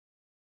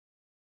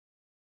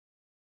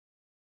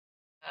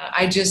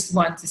I just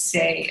want to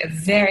say a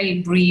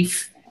very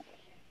brief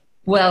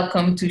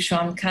welcome to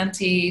Sean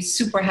Canty.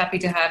 Super happy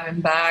to have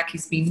him back.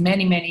 He's been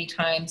many, many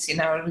times in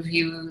our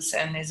reviews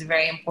and is a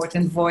very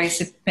important voice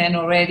at Penn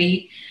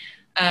already.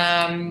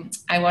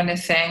 I want to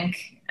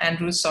thank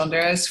Andrew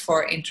Saunders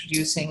for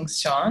introducing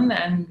Sean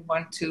and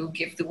want to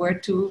give the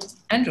word to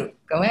Andrew.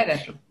 Go ahead,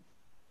 Andrew.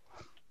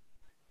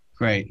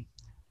 Great.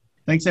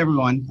 Thanks,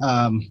 everyone.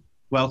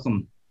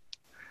 Welcome.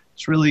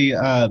 It's really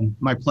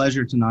my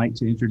pleasure tonight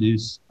to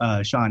introduce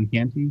Sean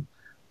Canty.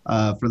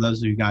 For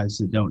those of you guys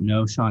that don't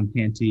know, Sean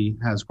Canty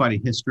has quite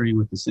a history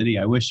with the city.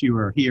 I wish you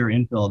were here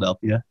in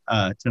Philadelphia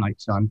tonight,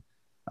 Sean,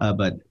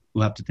 but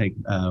we'll have to take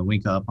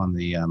wink up on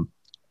the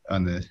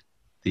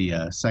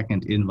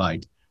second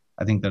invite.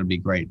 I think that'll be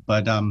great.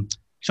 But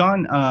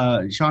Sean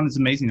is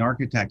an amazing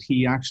architect.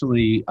 He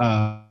actually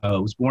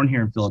was born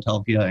here in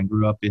Philadelphia and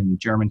grew up in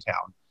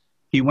Germantown.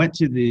 He went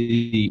to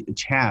the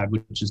CHAD,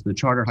 which is the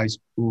Charter High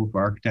School for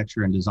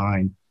Architecture and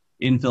Design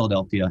in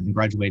Philadelphia, and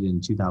graduated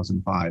in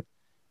 2005.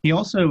 He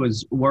also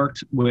has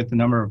worked with a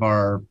number of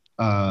our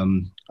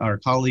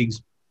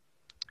colleagues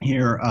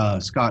here,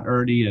 Scott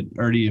Erdy at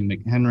Erdy and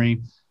McHenry,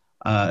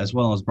 as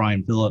well as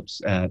Brian Phillips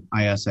at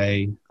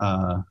ISA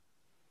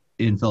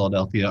in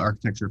Philadelphia,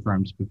 architecture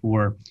firms,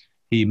 before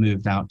he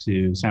moved out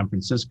to San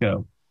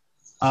Francisco.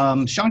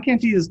 Sean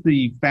Canty is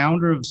the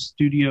founder of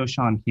Studio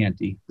Sean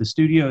Canty. The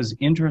studio is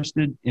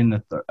interested in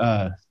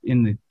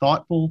the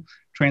thoughtful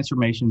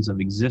transformations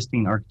of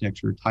existing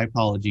architecture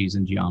typologies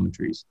and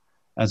geometries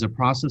as a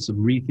process of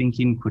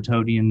rethinking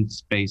quotidian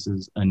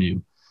spaces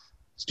anew.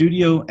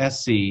 Studio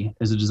SC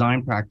is a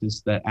design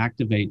practice that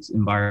activates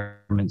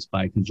environments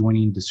by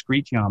conjoining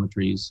discrete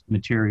geometries,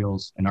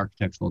 materials, and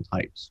architectural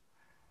types.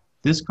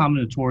 This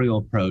combinatorial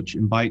approach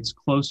invites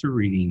closer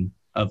reading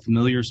of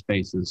familiar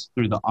spaces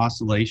through the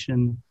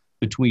oscillation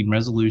between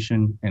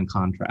resolution and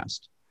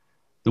contrast.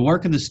 The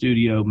work of the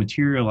studio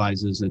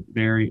materializes at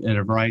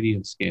a variety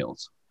of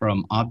scales,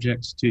 from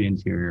objects to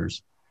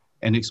interiors,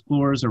 and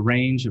explores a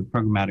range of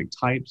programmatic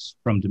types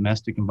from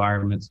domestic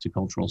environments to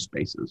cultural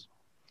spaces.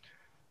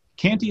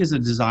 Canty is a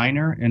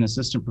designer and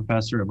assistant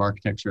professor of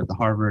architecture at the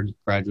Harvard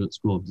Graduate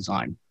School of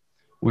Design,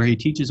 where he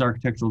teaches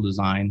architectural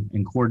design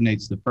and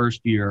coordinates the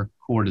first year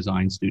core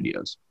design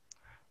studios.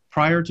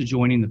 Prior to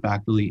joining the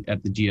faculty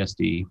at the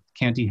GSD,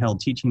 Canty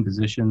held teaching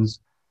positions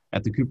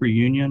at the Cooper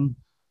Union,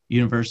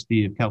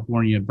 University of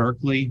California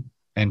Berkeley,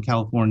 and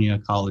California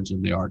College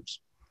of the Arts.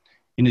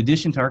 In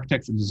addition to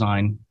architectural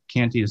design,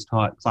 Canty has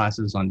taught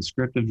classes on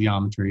descriptive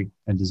geometry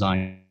and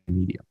design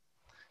media.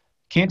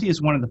 Canty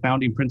is one of the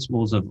founding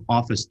principals of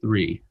Office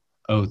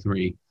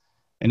 303,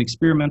 an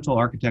experimental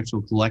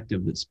architectural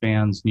collective that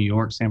spans New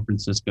York, San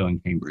Francisco,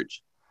 and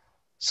Cambridge.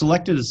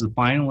 Selected as the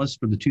finalist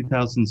for the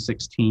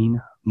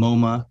 2016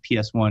 MoMA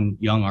PS1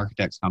 Young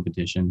Architects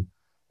Competition,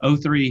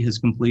 O3 has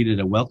completed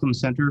a welcome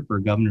center for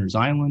Governor's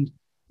Island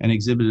and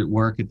exhibited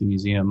work at the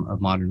Museum of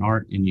Modern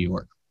Art in New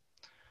York.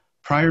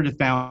 Prior to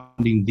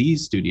founding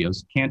these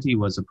studios, Canty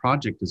was a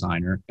project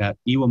designer at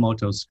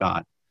Iwamoto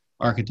Scott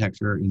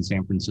Architecture in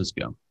San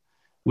Francisco.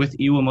 With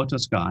Iwamoto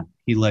Scott,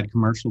 he led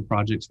commercial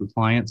projects for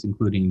clients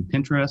including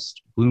Pinterest,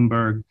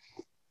 Bloomberg,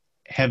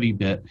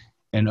 HeavyBit,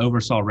 and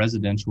oversaw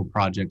residential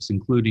projects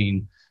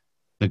including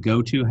the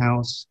Go-To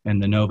House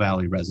and the No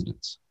Valley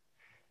Residence.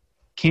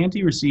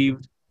 Canty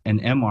received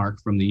an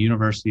MArch from the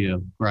University's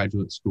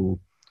Graduate School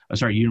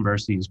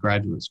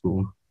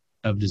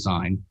of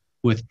Design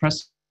with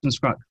Preston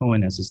Scott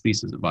Cohen as his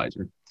thesis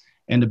advisor,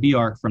 and a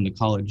BArch from the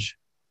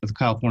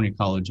California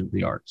College of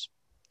the Arts.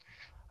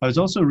 I was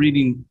also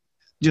reading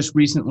just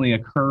recently a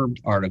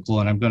Curbed article,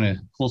 and I'm going to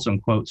pull some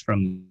quotes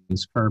from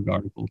this Curbed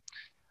article.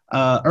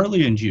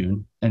 Early in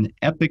June, an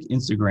epic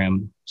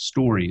Instagram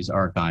stories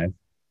archive,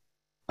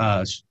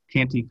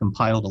 Canty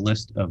compiled a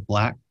list of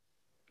Black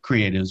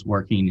creatives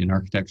working in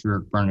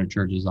architecture,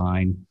 furniture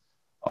design,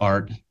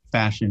 art,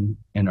 fashion,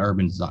 and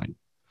urban design.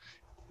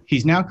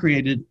 He's now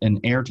created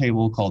an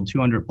Airtable called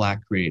 200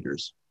 Black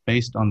Creators,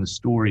 based on the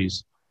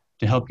stories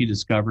to help you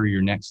discover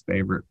your next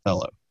favorite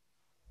fellow.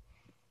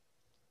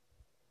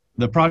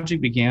 The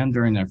project began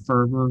during the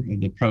fervor of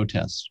the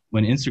protests,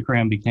 when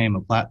Instagram became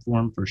a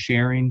platform for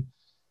sharing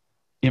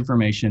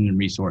information and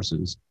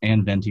resources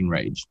and venting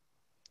rage.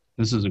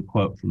 This is a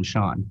quote from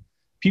Sean.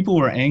 People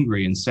were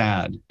angry and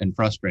sad and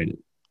frustrated.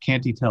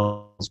 Canty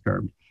tells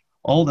Curbed,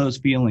 all those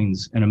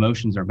feelings and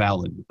emotions are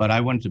valid, but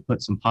I wanted to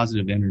put some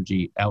positive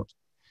energy out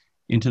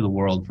into the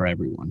world for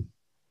everyone.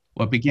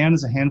 What began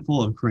as a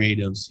handful of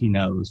creatives he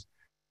knows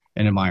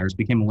and admires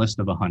became a list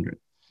of 100.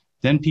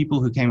 Then people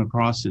who came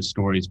across his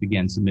stories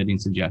began submitting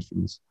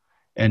suggestions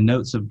and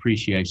notes of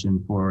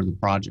appreciation for the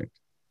project.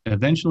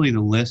 Eventually,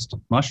 the list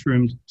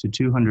mushroomed to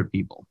 200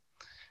 people.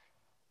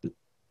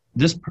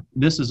 This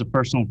is a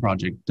personal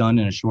project done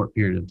in a short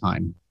period of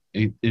time.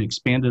 It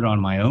expanded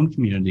on my own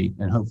community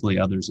and hopefully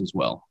others as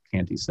well,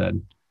 Canty said.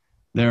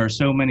 There are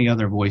so many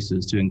other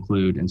voices to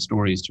include and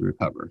stories to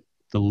recover.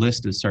 The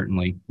list is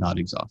certainly not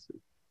exhaustive.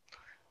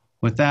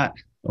 With that,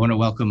 I want to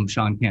welcome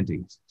Sean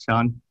Canty.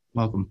 Sean,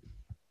 welcome.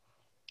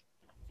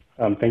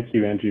 Thank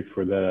you, Andrew,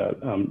 for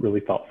the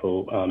really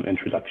thoughtful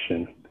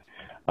introduction.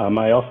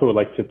 I also would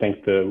like to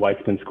thank the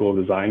Weitzman School of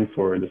Design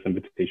for this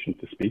invitation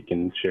to speak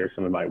and share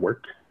some of my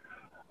work.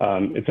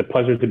 It's a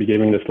pleasure to be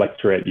giving this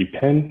lecture at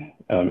UPenn.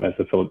 As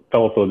a fellow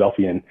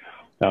Philadelphian,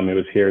 it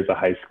was here as a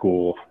high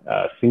school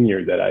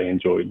senior that I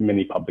enjoyed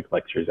many public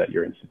lectures at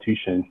your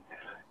institution.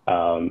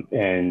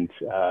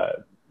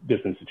 This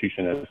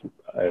institution,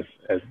 as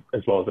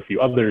well as a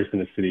few others in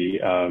the city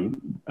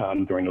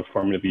during those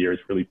formative years,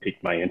 really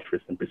piqued my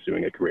interest in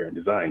pursuing a career in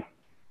design.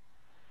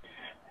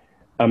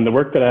 The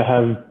work that I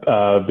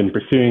have been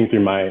pursuing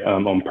through my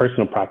own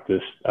personal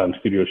practice,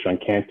 Studio Sean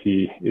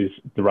Canty, is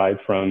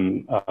derived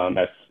from,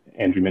 as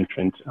Andrew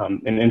mentioned,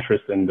 an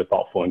interest in the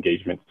thoughtful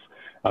engagements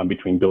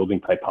between building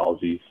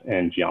typologies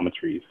and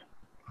geometries.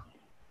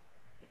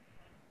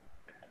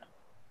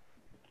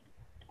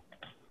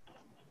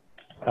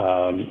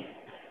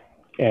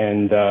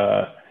 And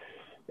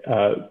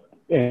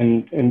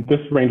this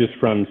ranges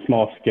from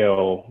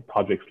small-scale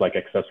projects like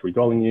accessory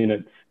dwelling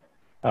units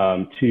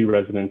to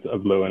residents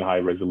of low and high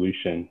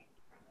resolution,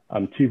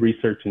 to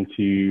research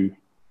into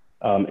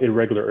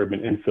irregular urban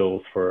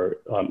infills for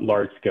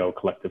large-scale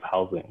collective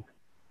housing.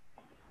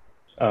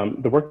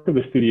 The work of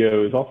the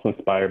studio is also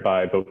inspired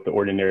by both the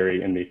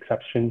ordinary and the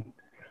exception,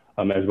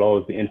 as well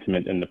as the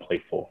intimate and the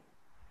playful.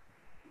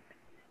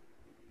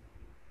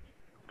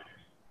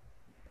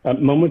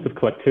 Moments of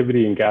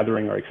collectivity and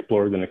gathering are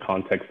explored in the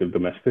context of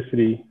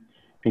domesticity,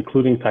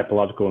 including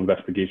typological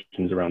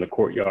investigations around the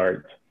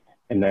courtyard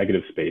and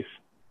negative space,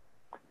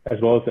 as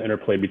well as the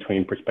interplay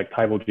between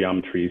perspectival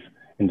geometries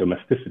and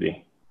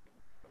domesticity.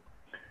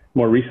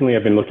 More recently,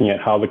 I've been looking at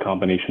how the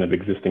combination of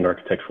existing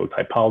architectural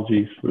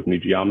typologies with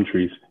new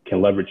geometries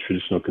can leverage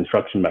traditional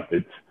construction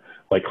methods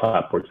like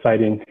clapboard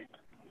siding,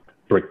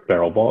 brick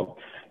barrel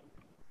vaults,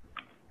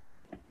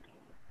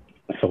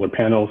 solar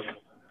panels,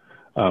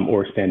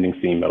 or standing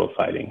seam metal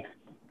siding.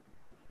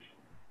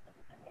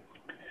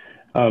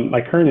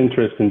 My current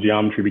interest in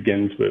geometry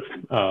begins with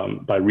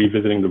by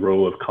revisiting the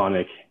role of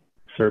conic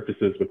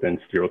surfaces within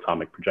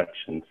stereoatomic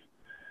projections.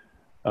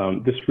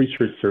 This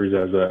research serves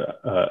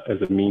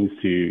as a means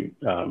to,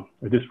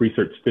 this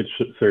research did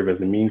serve as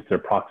a means to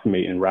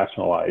approximate and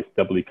rationalize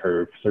doubly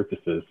curved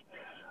surfaces,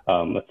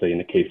 let's say in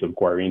the case of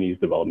Guarini's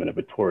development of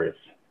a torus,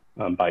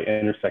 by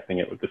intersecting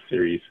it with a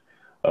series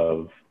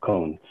of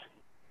cones.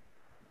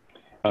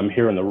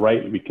 Here on the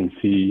right, we can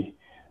see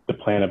the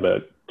plan of a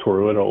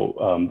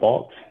toroidal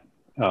vault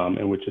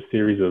in which a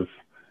series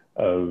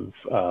of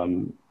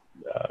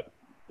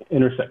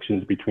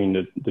intersections between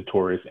the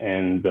torus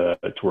and the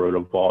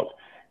toroidal vault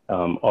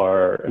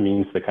are a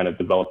means to kind of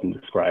develop and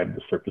describe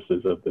the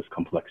surfaces of this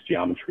complex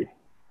geometry.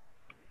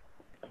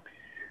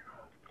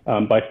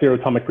 By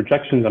stereoatomic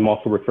projections, I'm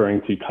also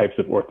referring to types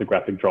of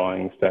orthographic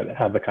drawings that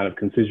have the kind of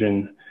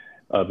concision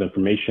of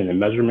information and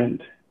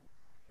measurement.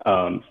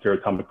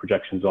 Stereoatomic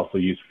projections also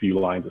use few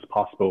lines as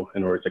possible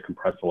in order to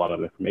compress a lot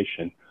of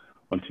information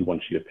onto one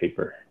sheet of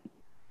paper.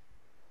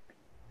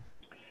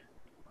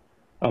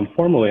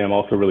 Formally, I'm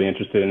also really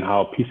interested in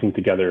how piecing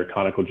together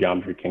conical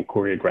geometry can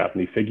choreograph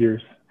new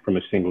figures from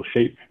a single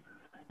shape,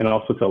 and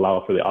also to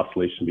allow for the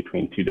oscillation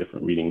between two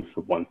different readings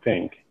of one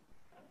thing,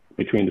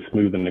 between the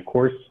smooth and the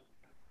coarse,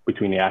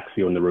 between the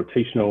axial and the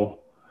rotational,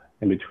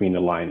 and between the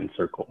line and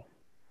circle.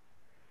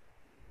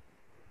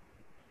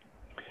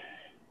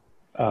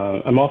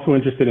 I'm also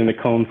interested in the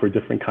cone for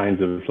different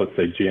kinds of, let's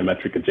say,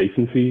 geometric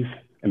adjacencies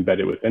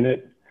embedded within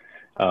it.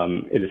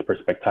 It is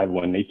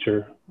perspectival in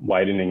nature,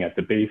 widening at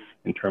the base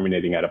and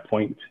terminating at a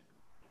point.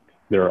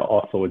 There are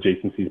also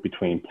adjacencies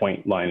between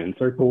point, line, and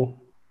circle,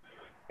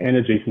 and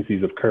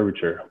adjacencies of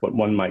curvature, what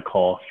one might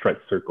call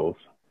stretched circles,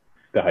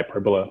 the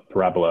hyperbola,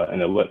 parabola,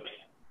 and ellipse.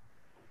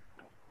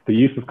 The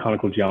use of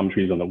conical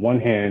geometries on the one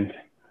hand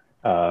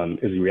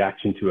is a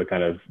reaction to a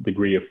kind of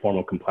degree of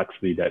formal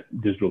complexity that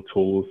digital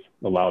tools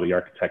allow the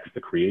architects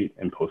to create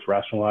and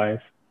post-rationalize.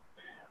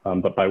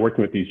 But by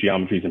working with these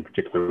geometries in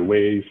particular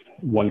ways,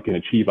 one can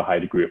achieve a high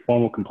degree of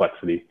formal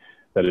complexity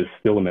that is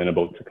still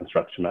amenable to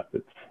construction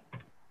methods.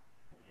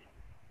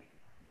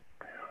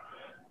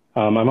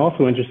 I'm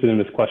also interested in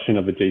this question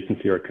of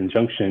adjacency or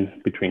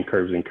conjunction between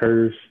curves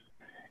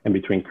and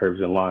between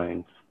curves and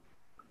lines.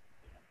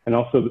 And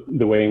also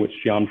the way in which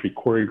geometry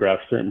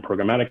choreographs certain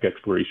programmatic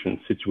explorations,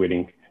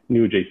 situating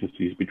new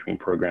adjacencies between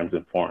programs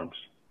and forms.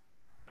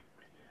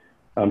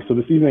 So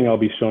this evening, I'll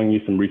be showing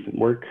you some recent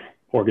work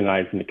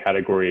organized in the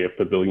category of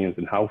pavilions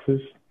and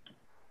houses.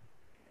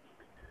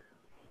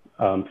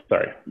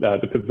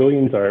 The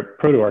pavilions are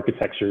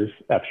proto-architectures,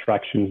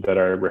 abstractions that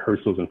are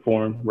rehearsals in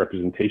form,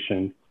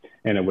 representation,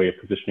 and a way of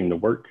positioning the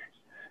work.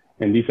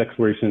 And these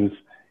explorations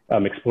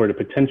explore the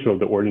potential of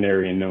the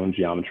ordinary and known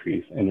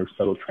geometries and their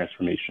subtle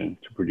transformation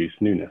to produce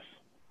newness.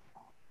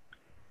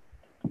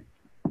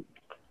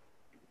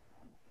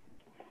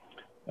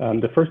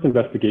 The first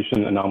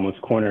investigation, Anomalous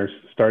Corners,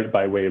 started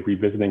by way of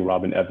revisiting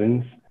Robin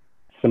Evans'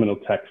 seminal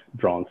text,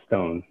 Drawn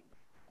Stone,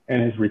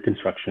 and his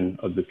reconstruction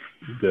of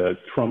the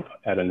trump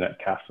at Annette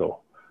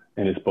Castle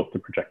in his book, The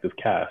Projective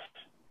Cast.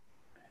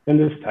 In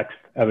this text,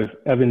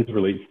 Evans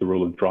relates the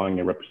role of drawing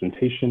and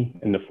representation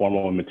in the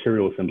formal and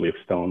material assembly of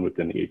stone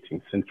within the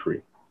 18th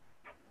century.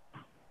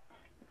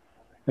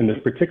 In this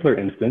particular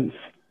instance,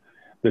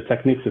 the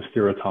techniques of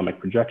stereotomic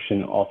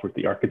projection offered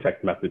the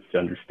architect methods to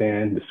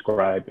understand,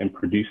 describe, and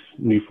produce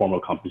new formal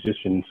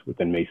compositions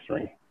within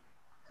masonry.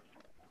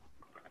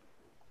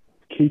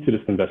 Key to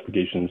this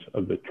investigation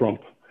of the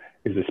trompe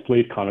is a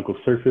splayed conical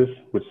surface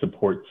which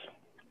supports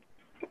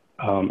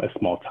a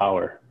small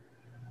tower.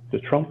 The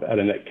trompe at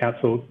a net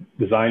castle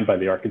designed by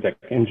the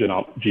architect and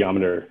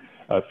geometer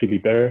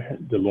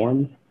Philibert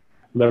Delorme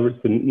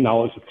leveraged the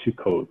knowledge of two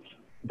codes,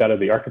 that of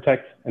the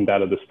architect and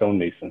that of the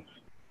stonemasons,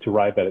 to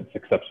arrive at its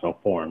exceptional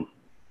form.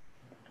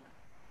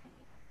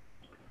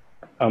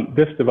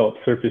 This developed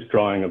surface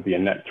drawing of the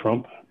Annette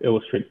trompe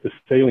illustrates the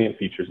salient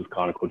features of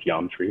conical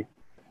geometry,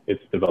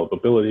 its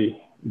developability,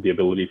 the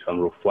ability to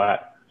unroll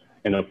flat,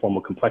 and a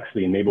formal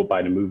complexity enabled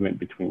by the movement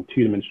between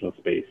two-dimensional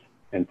space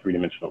and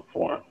three-dimensional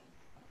form.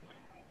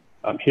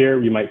 Here,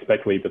 we might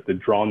speculate that the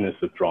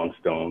drawnness of drawn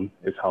stone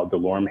is how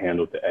Delorme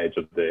handled the edge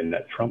of the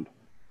Annette trompe,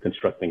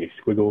 constructing a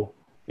squiggle,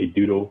 a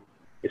doodle,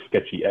 a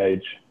sketchy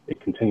edge, a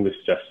continuous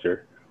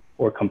gesture,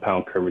 or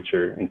compound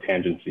curvature and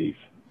tangencies,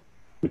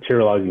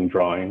 materializing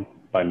drawing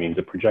by means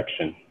of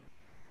projection.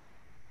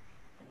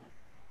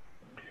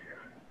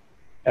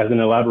 As an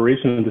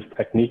elaboration of this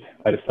technique,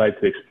 I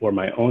decided to explore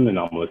my own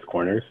anomalous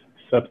corners,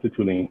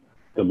 substituting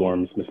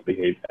Delorme's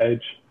misbehaved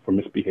edge for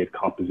misbehaved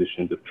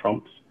compositions of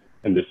trompes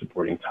and their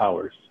supporting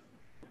towers.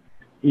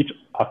 Each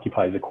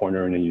occupies a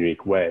corner in a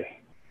unique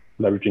way,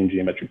 leveraging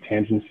geometric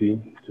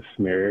tangency to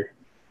smear,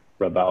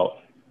 rub out,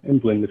 and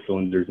blend the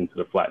cylinders into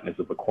the flatness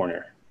of a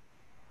corner.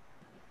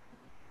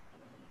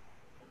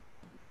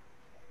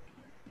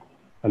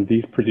 And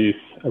these produce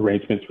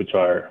arrangements which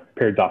are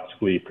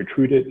paradoxically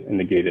protruded and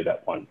negated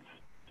at once.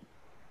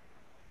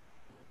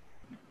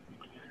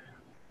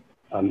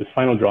 This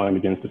final drawing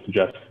begins to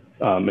suggest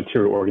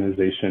material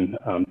organization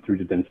through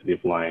the density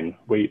of line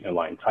weight and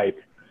line type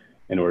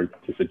in order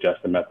to suggest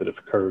a method of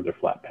curved or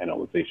flat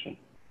panelization.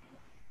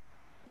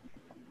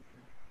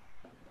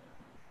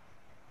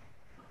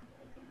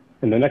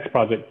 In the next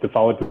project, the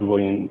Folly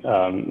Pavilion,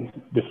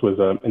 this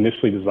was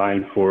initially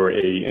designed for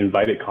an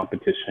invited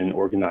competition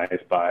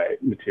organized by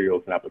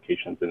Materials and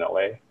Applications in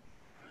LA.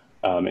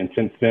 And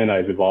since then,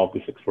 I've evolved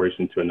this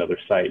exploration to another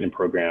site and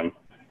program,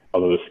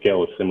 although the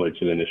scale is similar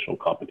to the initial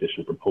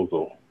competition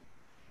proposal.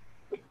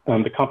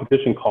 The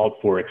competition called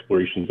for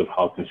explorations of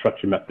how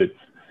construction methods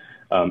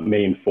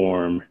may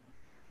inform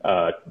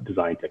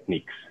design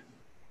techniques.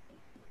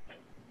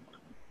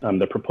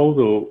 The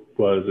proposal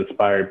was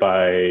inspired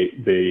by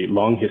the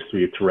long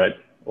history of turret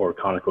or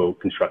conical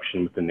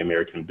construction within the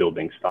American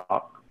building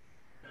stock.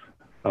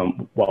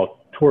 While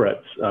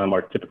turrets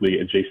are typically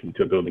adjacent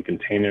to a building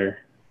container,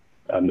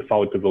 the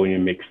Folly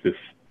Pavilion makes this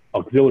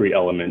auxiliary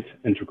element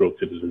integral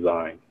to the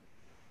design.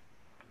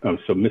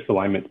 So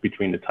misalignments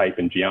between the type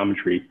and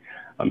geometry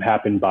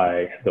happen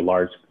by the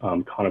large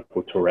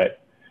conical turret,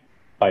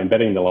 by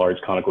embedding the large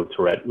conical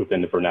turret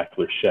within the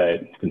vernacular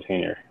shed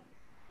container.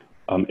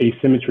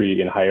 Asymmetry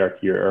and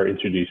hierarchy are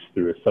introduced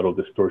through a subtle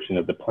distortion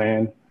of the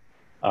plan,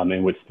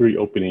 in which three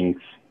openings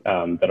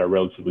that are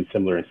relatively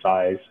similar in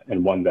size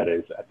and one that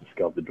is at the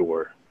scale of the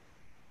door.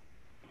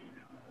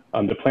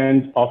 The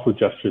plan also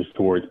gestures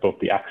towards both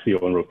the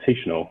axial and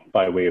rotational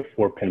by way of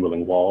four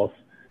pinwheeling walls,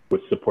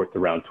 which support the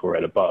round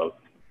turret above.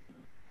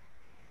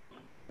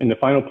 In the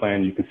final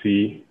plan, you can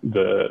see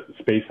the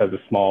space has a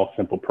small,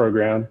 simple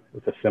program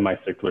with a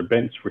semicircular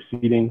bench for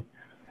seating,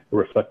 a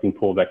reflecting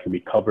pole that can be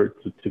covered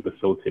to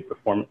facilitate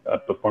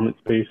performance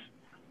space,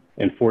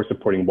 and four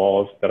supporting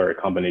walls that are a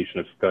combination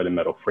of stud and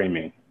metal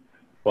framing,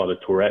 while the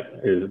turret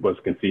was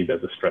conceived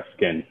as a stressed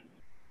skin.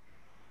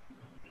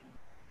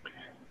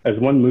 As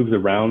one moves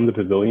around the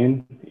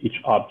pavilion, each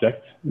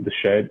object, the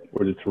shed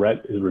or the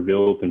turret, is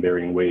revealed in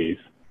varying ways,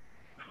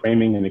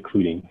 framing and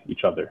occluding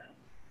each other.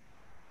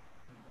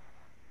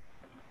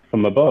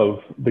 From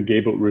above, the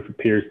gabled roof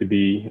appears to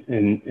be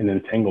in an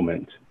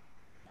entanglement,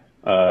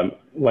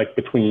 like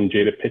between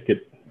Jada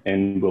Pinkett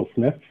and Will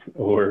Smith,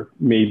 or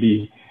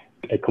maybe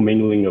a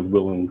commingling of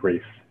Will and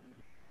Grace.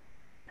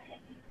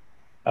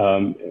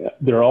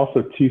 There are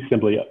also two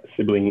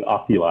sibling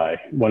oculi,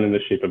 one in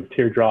the shape of a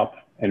teardrop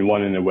and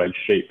one in a wedge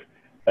shape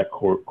that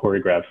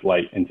choreographs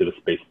light into the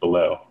space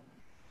below.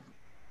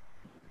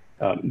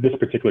 This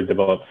particular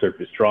developed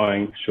surface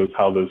drawing shows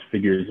how those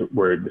figures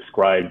were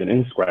described and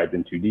inscribed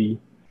in 2D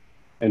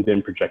and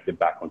then projected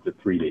back onto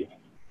 3D.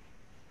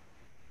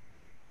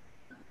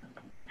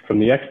 From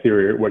the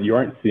exterior, what you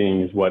aren't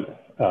seeing is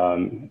what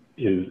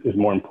is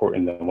more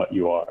important than what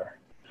you are.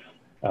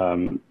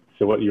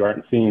 So what you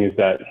aren't seeing is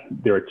that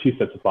there are two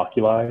sets of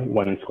oculi,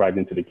 one inscribed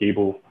into the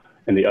gable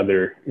and the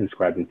other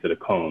inscribed into the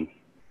cone.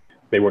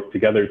 They work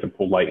together to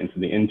pull light into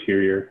the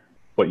interior.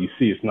 What you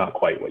see is not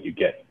quite what you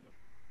get.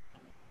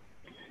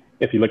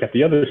 If you look at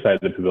the other side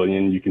of the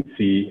pavilion, you can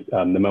see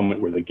the moment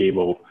where the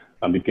gable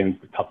begins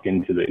to tuck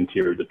into the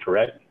interior of the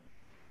turret,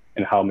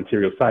 and how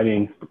material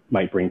siding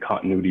might bring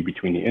continuity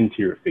between the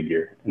interior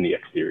figure and the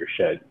exterior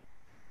shed.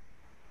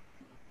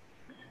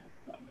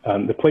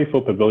 The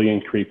playful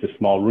pavilion creates a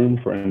small room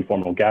for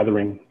informal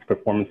gathering,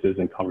 performances,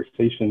 and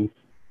conversations.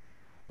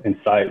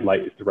 Inside,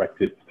 light is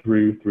directed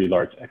through 3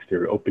 large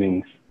exterior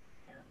openings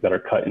that are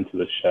cut into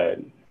the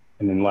shed.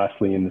 And then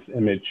lastly, in this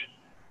image,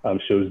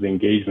 shows the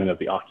engagement of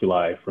the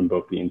oculi from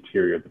both the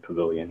interior of the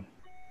pavilion.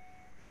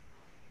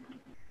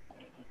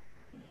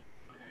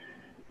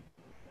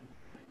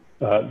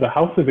 The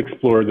houses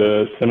explore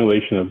the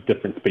simulation of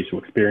different spatial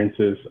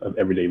experiences of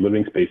everyday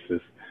living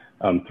spaces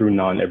through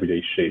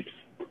non-everyday shapes.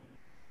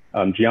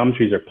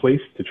 Geometries are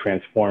placed to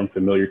transform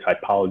familiar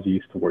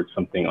typologies towards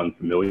something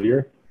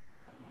unfamiliar.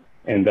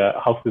 And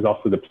houses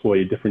also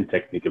deploy a different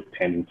technique of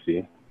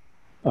tangency,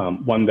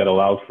 one that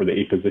allows for the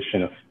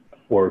apposition of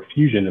or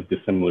fusion of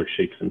dissimilar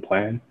shapes and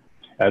plan,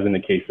 as in the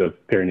case of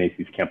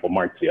Piranesi's Campo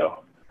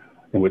Marzio,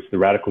 in which the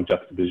radical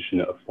juxtaposition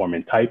of form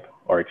and type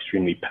are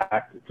extremely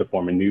packed to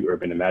form a new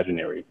urban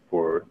imaginary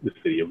for the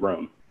city of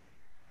Rome.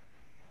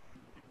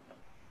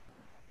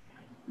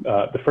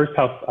 The first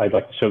house I'd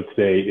like to show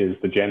today is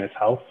the Janus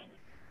House,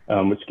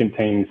 which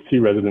contains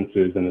 2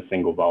 residences in a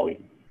single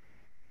volume.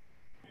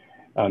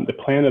 The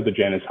plan of the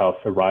Janus House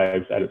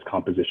arrives at its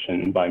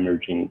composition by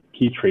merging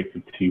key traits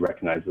of 2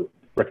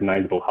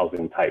 recognizable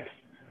housing types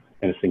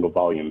in a single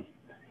volume.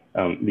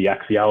 The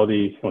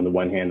axiality, on the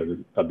one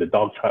hand, of the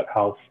dog trot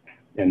house,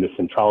 and the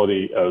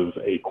centrality of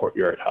a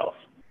courtyard house.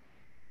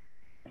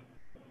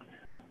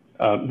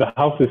 The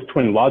house's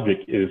twin logic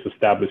is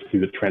established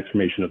through the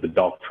transformation of the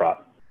dog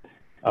trot.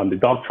 The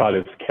dog trot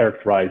is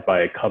characterized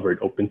by a covered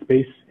open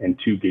space and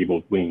 2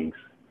 gabled wings.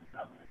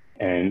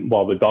 And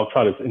while the dog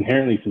trot is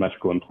inherently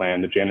symmetrical in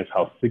plan, the Janus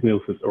House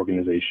signals this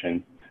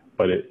organization,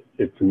 but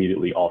it's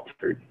immediately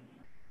altered.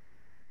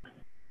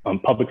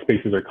 Public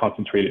spaces are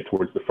concentrated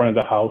towards the front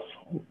of the house,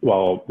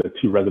 while the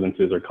 2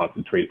 residences are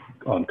concentrate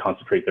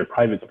their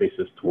private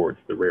spaces towards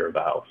the rear of the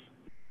house.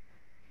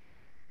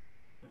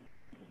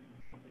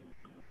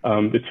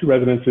 The 2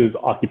 residences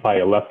occupy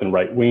a left and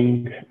right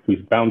wing,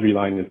 whose boundary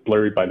line is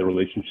blurred by the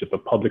relationship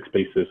of public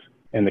spaces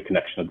and the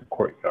connection of the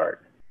courtyard.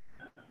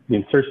 The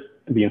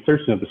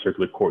insertion of the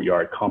circular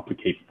courtyard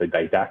complicates the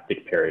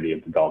didactic parity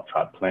of the dog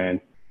trot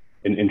plan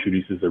and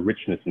introduces a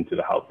richness into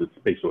the house's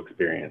spatial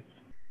experience.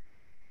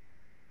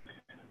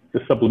 The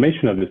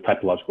sublimation of this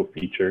typological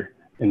feature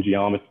and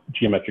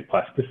geometric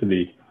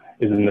plasticity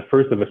is in the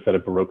first of a set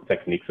of Baroque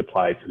techniques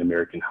applied to the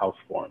American house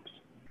forms,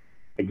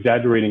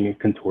 exaggerating and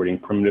contorting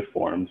primitive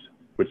forms,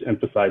 which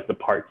emphasize the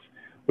parts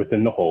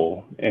within the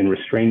whole, and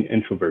restrained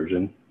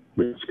introversion,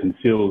 which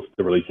conceals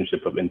the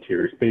relationship of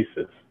interior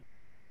spaces.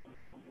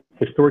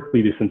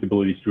 Historically, these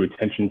sensibilities drew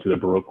attention to the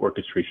Baroque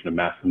orchestration of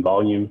mass and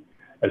volume,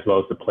 as well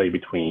as the play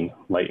between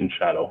light and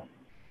shadow.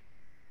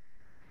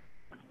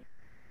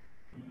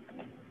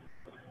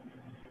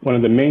 One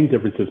of the main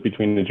differences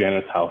between the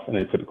Janus House and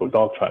a typical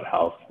dog trot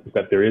house is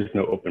that there is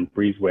no open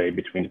breezeway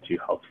between the 2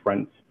 house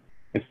fronts.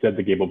 Instead,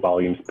 the gable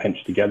volumes pinch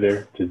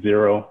together to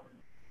 0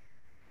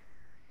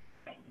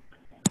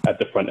 at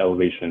the front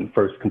elevation,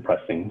 first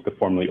compressing the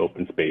formerly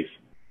open space,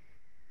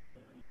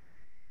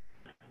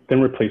 then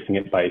replacing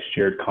it by a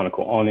shared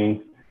conical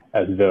awning,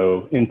 as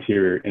though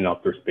interior and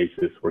outdoor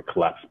spaces were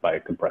collapsed by a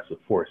compressive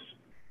force.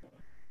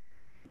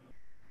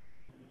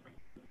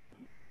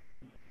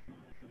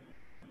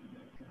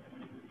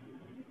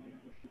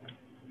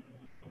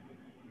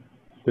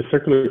 The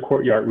circular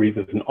courtyard reads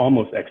as an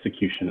almost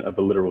execution of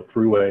a literal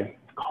throughway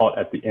caught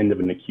at the end of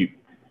an acute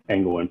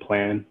angle and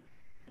plan.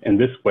 In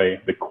this way,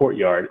 the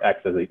courtyard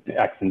acts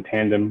in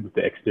tandem with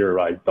the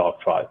exteriorized dog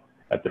trot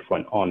at the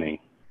front awning.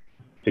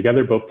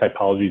 Together, both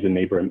typologies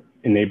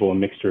enable a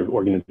mixture of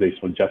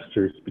organizational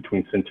gestures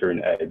between center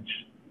and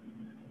edge.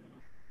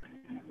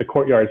 The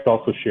courtyard is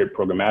also shared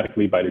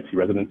programmatically by the 2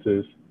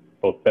 residences.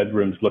 Both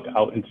bedrooms look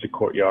out into the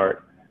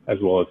courtyard, as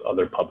well as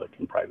other public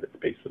and private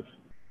spaces.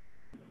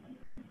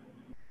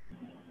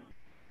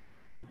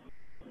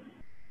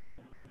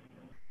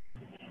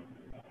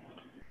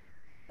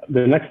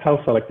 The next house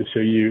I'd like to show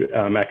you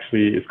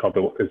actually is called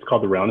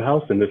the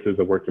Roundhouse, and this is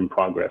a work in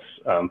progress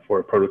for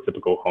a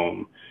prototypical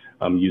home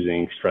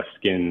using stressed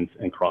skins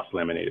and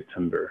cross-laminated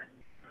timber.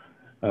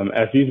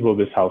 As usual,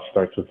 this house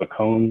starts with a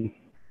cone,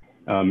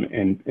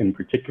 and in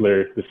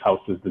particular, this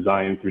house is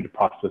designed through the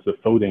process of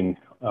folding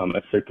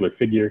a circular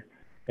figure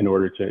in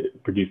order to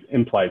produce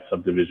implied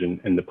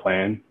subdivision in the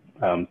plan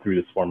through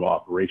this formal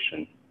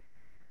operation.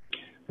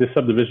 This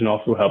subdivision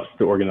also helps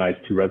to organize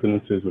 2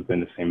 residences within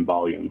the same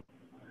volume.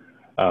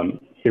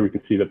 Here we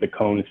can see that the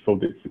cone is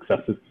folded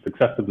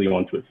successively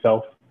onto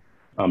itself,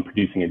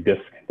 producing a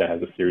disc that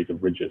has a series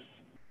of ridges.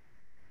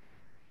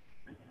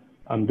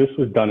 This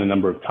was done a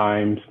number of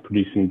times,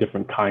 producing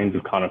different kinds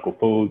of conical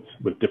folds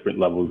with different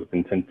levels of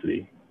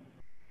intensity.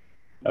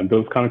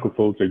 Those conical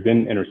folds are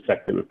then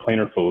intersected with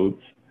planar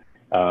folds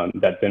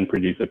that then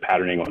produce a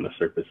patterning on the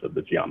surface of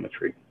the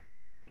geometry.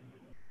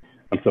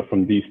 So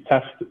from these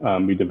tests,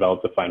 we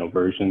developed a final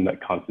version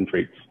that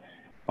concentrates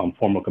on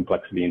formal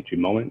complexity in 2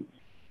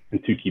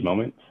 key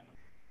moments.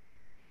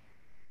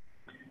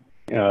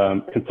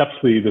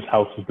 Conceptually, this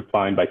house is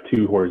defined by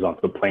 2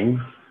 horizontal planes,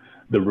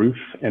 the roof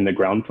and the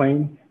ground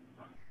plane.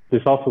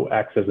 This also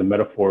acts as a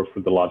metaphor for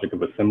the logic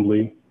of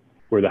assembly,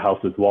 where the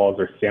house's walls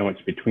are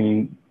sandwiched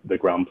between the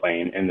ground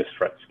plane and the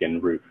strut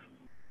skin roof.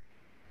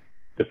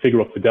 The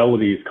figural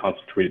fidelity is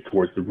concentrated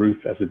towards the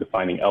roof as a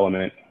defining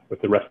element,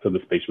 with the rest of the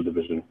spatial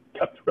division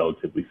kept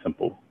relatively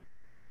simple.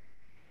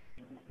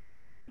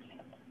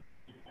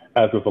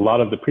 As with a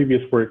lot of the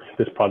previous work,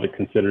 this project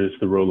considers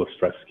the role of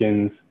stress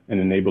skins in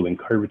enabling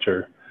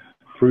curvature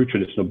through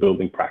traditional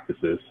building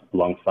practices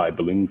alongside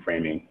balloon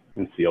framing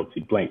and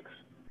CLT blanks.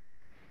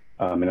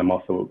 And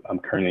I'm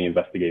currently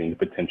investigating the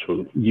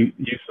potential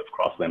use of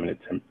cross-laminate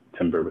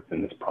timber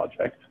within this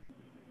project.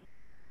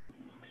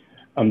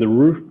 The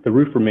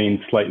roof remains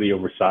slightly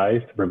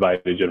oversized to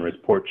provide a generous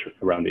porch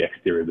around the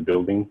exterior of the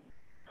building.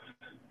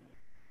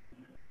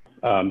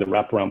 The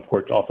wraparound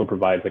porch also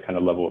provides a kind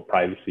of level of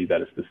privacy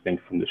that is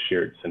distinct from the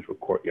shared central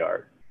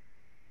courtyard.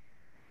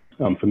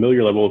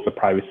 Familiar levels of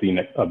privacy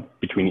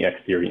between the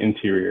exterior and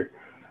interior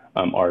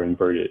are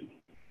inverted.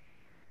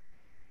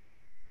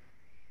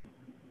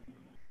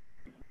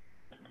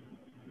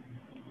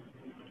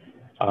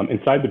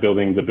 Inside the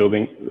building,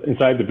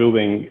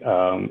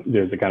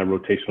 there's a kind of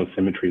rotational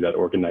symmetry that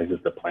organizes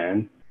the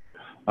plan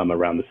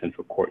around the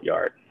central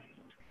courtyard.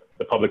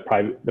 The public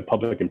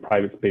and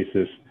private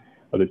spaces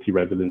of the two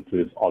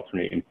residences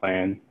alternate in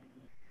plan,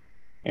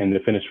 and the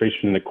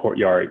fenestration in the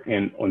courtyard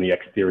and on the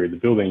exterior of the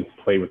building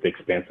play with the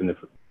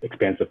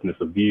expansiveness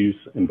of views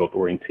in both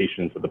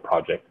orientations of the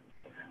project,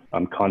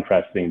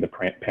 contrasting the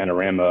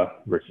panorama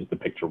versus the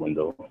picture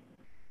window.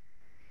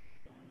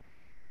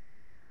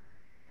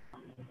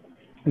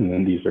 And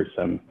then these are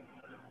some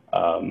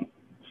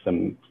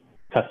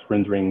test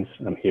renderings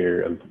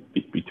here of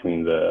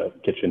between the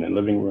kitchen and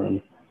living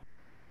room.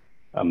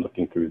 I'm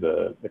looking through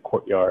the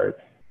courtyard,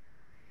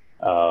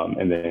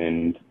 and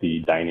then the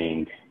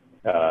dining,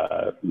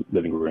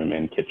 living room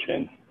and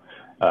kitchen.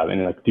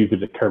 And like due to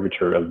the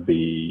curvature of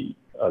the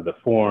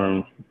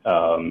form,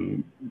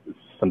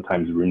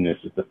 sometimes roomness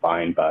is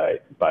defined by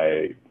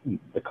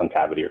the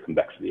concavity or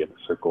convexity of the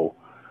circle,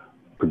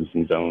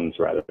 producing zones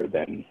rather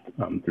than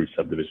through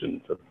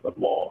subdivisions of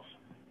walls.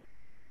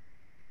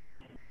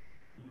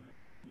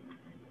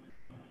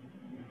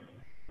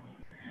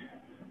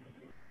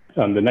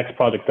 The next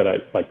project that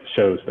I'd like to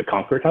show is the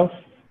Concord House.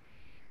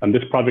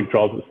 This project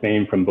draws its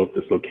name from both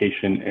this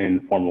location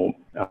and formal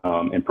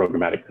and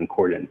programmatic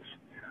concordance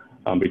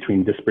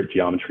between disparate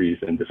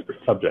geometries and disparate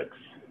subjects.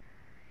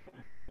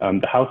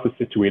 The house is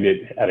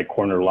situated at a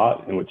corner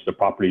lot in which the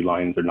property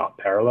lines are not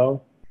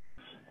parallel.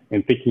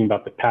 And thinking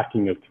about the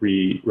packing of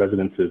three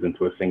residences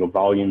into a single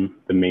volume,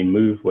 the main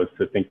move was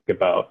to think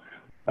about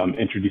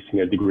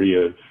introducing a degree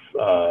of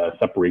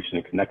separation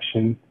and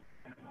connection.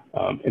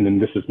 And then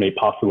this is made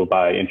possible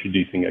by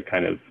introducing a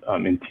kind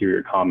of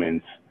interior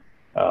commons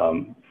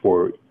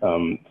for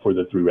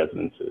the three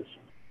residences.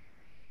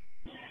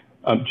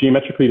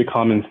 Geometrically, the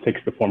commons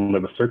takes the form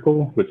of a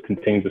circle, which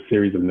contains a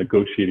series of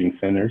negotiating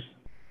centers.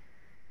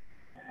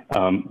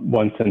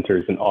 One center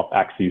is an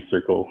off-axis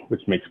circle,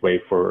 which makes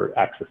way for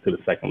access to the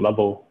second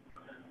level.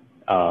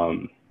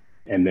 And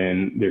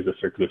then there's a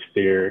circular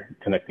stair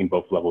connecting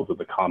both levels of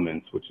the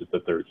commons, which is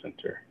the third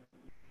center.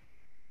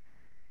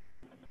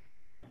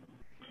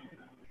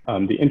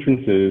 The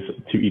entrances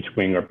to each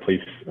wing are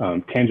placed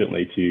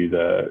tangentially to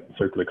the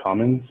circular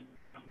commons.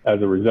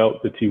 As a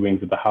result, the two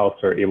wings of the house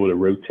are able to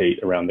rotate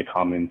around the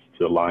commons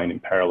to align in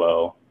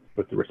parallel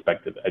with the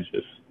respective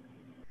edges,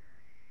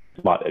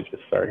 lot edges,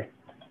 sorry.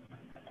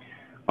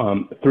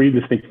 Three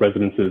distinct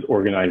residences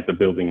organize the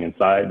building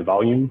inside the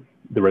volume.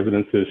 The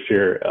residences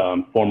share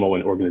formal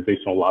and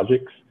organizational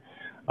logics,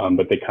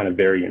 but they kind of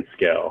vary in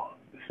scale.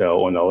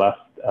 So on the left,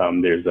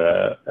 there's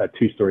a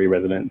two-story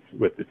residence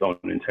with its own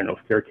internal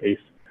staircase.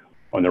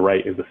 On the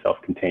right is a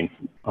self-contained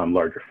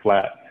larger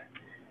flat.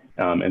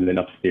 And then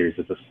upstairs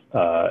is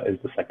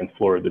the second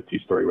floor of the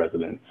two-story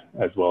residence,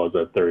 as well as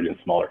a third and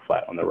smaller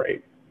flat on the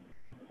right.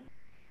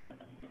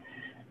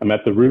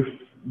 At the roof,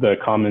 the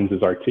commons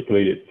is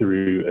articulated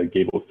through a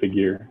gabled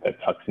figure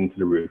that tucks into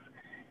the roof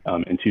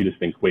in two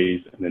distinct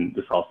ways. And then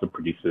this also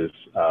produces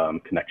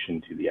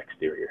connection to the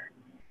exterior.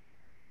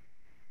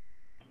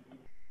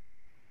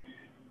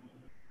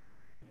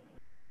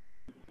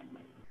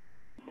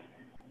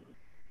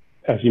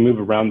 As you move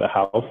around the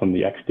house on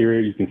the exterior,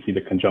 you can see the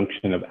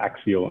conjunction of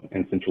axial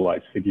and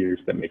centralized figures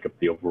that make up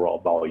the overall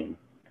volume.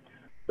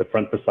 The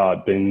front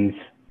facade bends,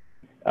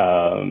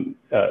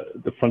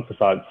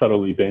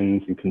 subtly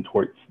bends and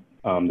contorts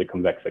the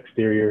convex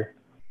exterior,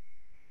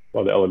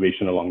 while the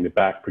elevation along the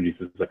back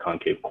produces a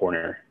concave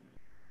corner.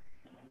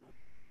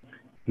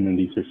 And then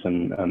these are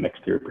some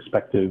exterior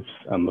perspectives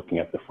looking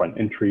at the front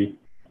entry.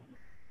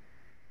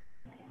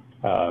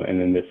 And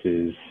then this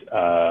is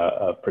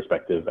a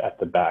perspective at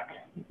the back.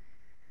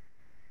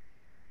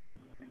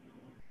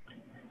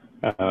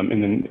 And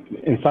then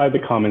inside the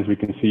commons, we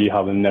can see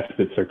how the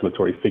nested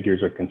circulatory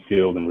figures are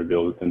concealed and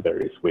revealed in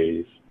various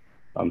ways.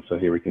 So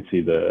here we can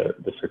see the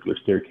circular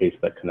staircase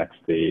that connects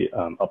the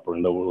upper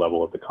and lower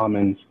level of the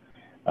commons,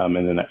 and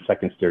then that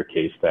second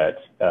staircase that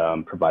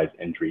provides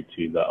entry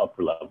to the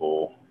upper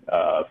level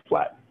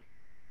flat.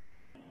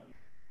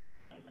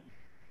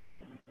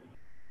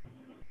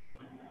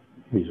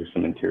 These are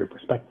some interior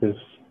perspectives.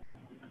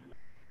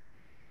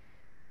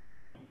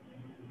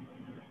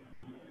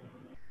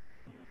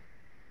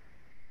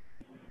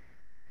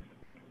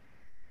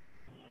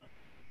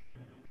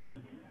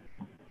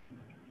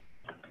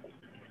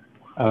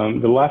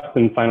 The last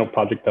and final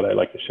project that I'd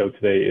like to show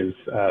today is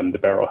the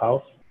barrel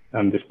house.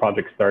 This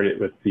project started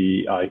with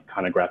the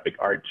iconographic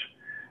arch,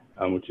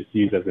 which is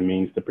used as a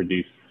means to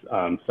produce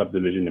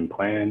subdivision in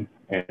plan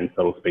and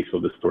subtle spatial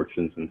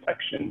distortions in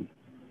section.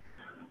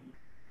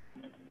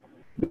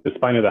 The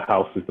spine of the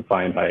house is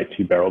defined by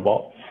 2 barrel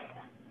vaults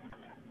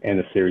and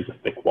a series of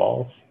thick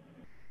walls.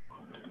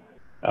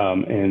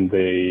 And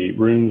the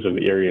rooms or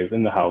the areas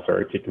in the house are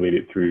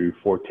articulated through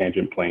 4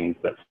 tangent planes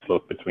that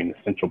slope between the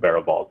central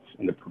barrel vaults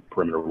and the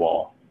perimeter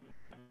wall.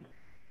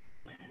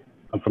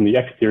 From the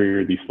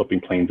exterior, these sloping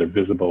planes are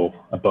visible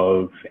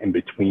above and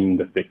between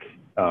the thick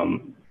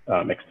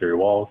exterior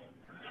walls.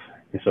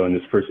 And so in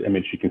this first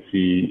image, you can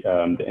see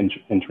the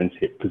entrance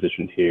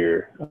positioned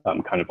here,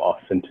 kind of off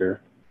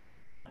center.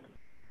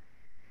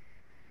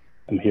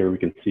 And here we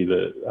can see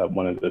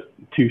one of the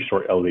 2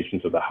 short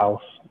elevations of the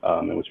house,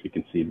 in which we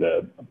can see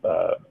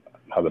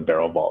how the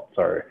barrel vaults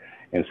are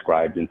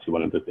inscribed into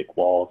one of the thick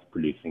walls,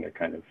 producing a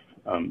kind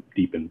of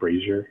deep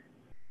embrasure.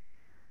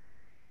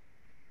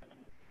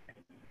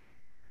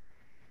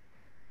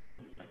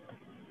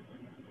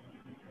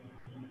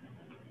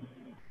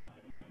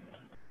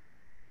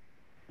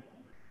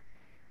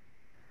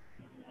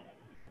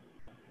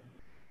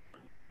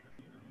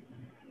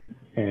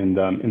 And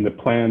in the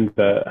plan,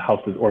 the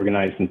house is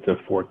organized into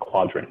 4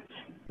 quadrants.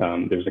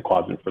 There's a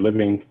quadrant for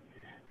living,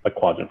 a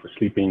quadrant for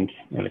sleeping,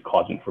 and a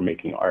quadrant for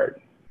making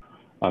art,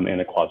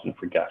 and a quadrant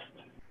for guests.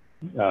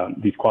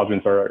 These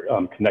quadrants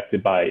are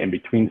connected by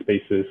in-between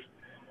spaces,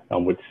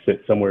 which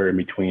sit somewhere in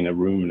between a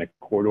room and a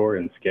corridor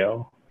in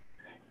scale.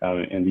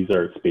 And these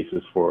are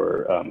spaces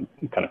for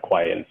kind of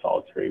quiet and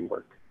solitary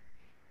work.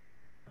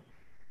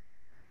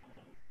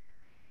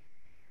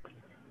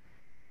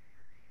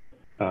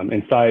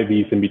 Inside,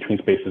 these in-between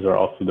spaces are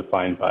also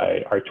defined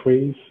by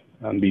archways.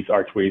 These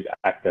archways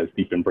act as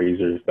deep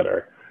embrasures that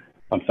are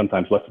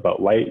sometimes less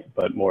about light,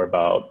 but more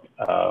about,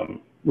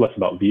 less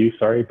about view,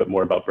 sorry, but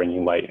more about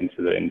bringing light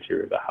into the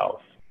interior of the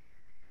house.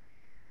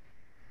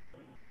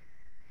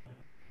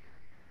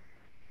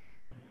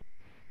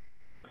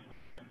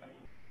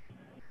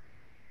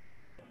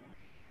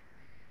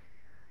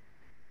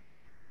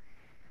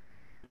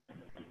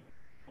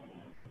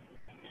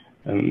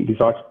 And these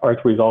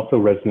archways also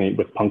resonate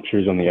with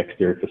punctures on the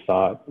exterior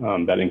facade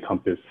that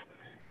encompass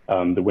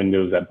the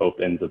windows at both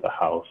ends of the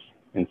house.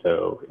 And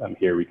so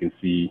here we can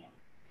see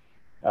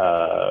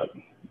the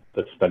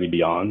study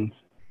beyond,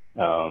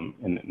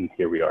 and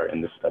here we are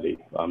in the study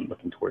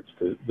looking towards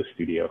the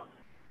studio.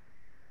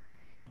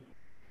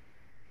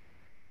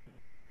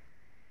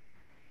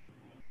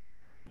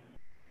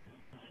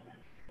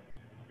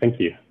 Thank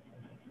you.